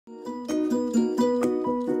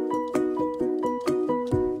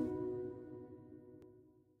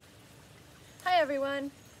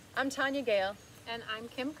I'm Tanya Gale, And I'm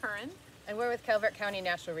Kim Curran. and we're with Calvert County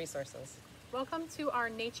Natural Resources. Welcome to our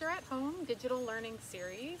Nature at Home digital learning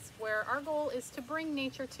series, where our goal is to bring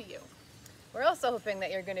nature to you. We're also hoping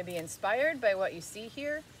that you're going to be inspired by what you see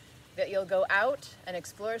here, that you'll go out and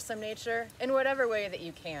explore some nature in whatever way that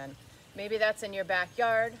you can. Maybe that's in your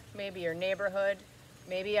backyard, maybe your neighborhood,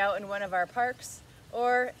 maybe out in one of our parks,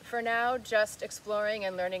 or for now, just exploring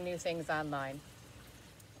and learning new things online.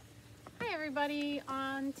 Hi everybody,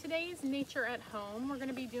 on today's Nature at Home, we're going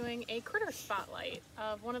to be doing a critter spotlight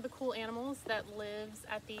of one of the cool animals that lives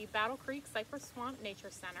at the Battle Creek Cypress Swamp Nature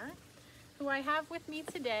Center. Who I have with me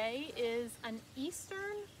today is an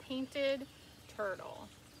eastern painted turtle.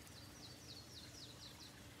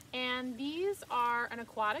 And these are an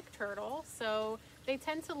aquatic turtle, so they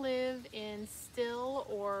tend to live in still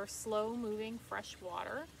or slow moving fresh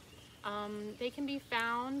water. They can be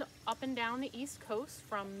found up and down the East Coast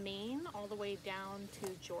from Maine all the way down to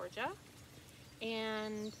Georgia.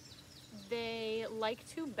 And they like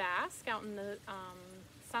to bask out in the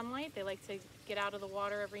sunlight. They like to get out of the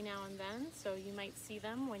water every now and then, so you might see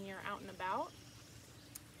them when you're out and about.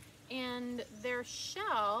 And their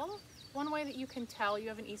shell, one way that you can tell you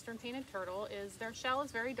have an eastern painted turtle is their shell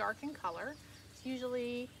is very dark in color. It's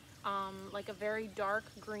usually like a very dark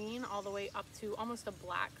green all the way up to almost a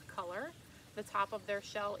black color. The top of their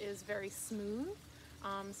shell is very smooth,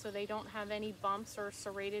 so they don't have any bumps or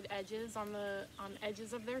serrated edges on the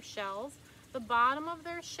edges of their shells. The bottom of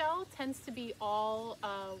their shell tends to be all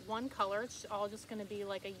one color. It's all just going to be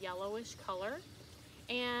like a yellowish color.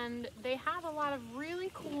 And they have a lot of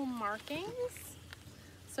really cool markings.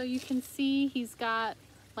 So you can see he's got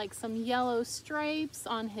like some yellow stripes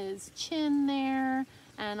on his chin there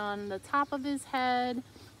and on the top of his head.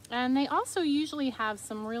 And they also usually have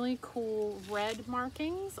some really cool red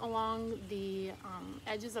markings along the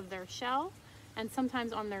edges of their shell and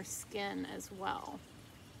sometimes on their skin as well.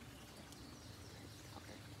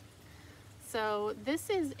 So this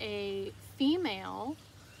is a female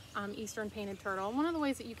eastern painted turtle. One of the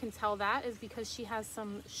ways that you can tell that is because she has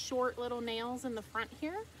some short little nails in the front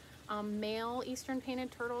here. Male eastern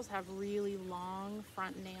painted turtles have really long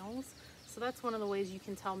front nails, so that's one of the ways you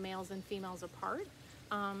can tell males and females apart.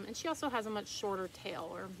 And she also has a much shorter tail,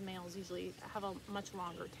 or males usually have a much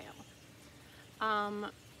longer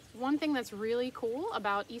tail. One thing that's really cool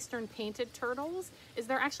about eastern painted turtles is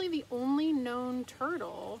they're actually the only known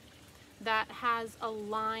turtle that has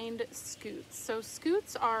aligned scutes. So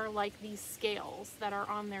scutes are like these scales that are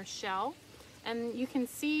on their shell. And you can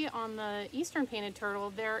see on the eastern painted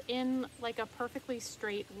turtle, they're in like a perfectly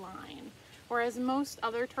straight line. Whereas most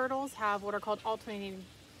other turtles have what are called alternating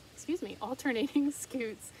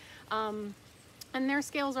scutes. And their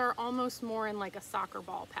scales are almost more in like a soccer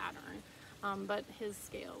ball pattern. But his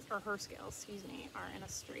scales, or her scales, are in a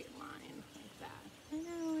straight line like that.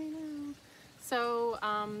 I know. So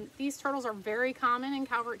these turtles are very common in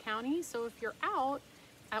Calvert County. So if you're out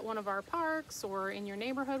at one of our parks or in your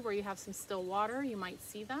neighborhood where you have some still water, you might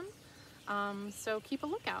see them. So keep a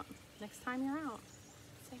lookout next time you're out.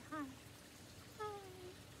 Say hi.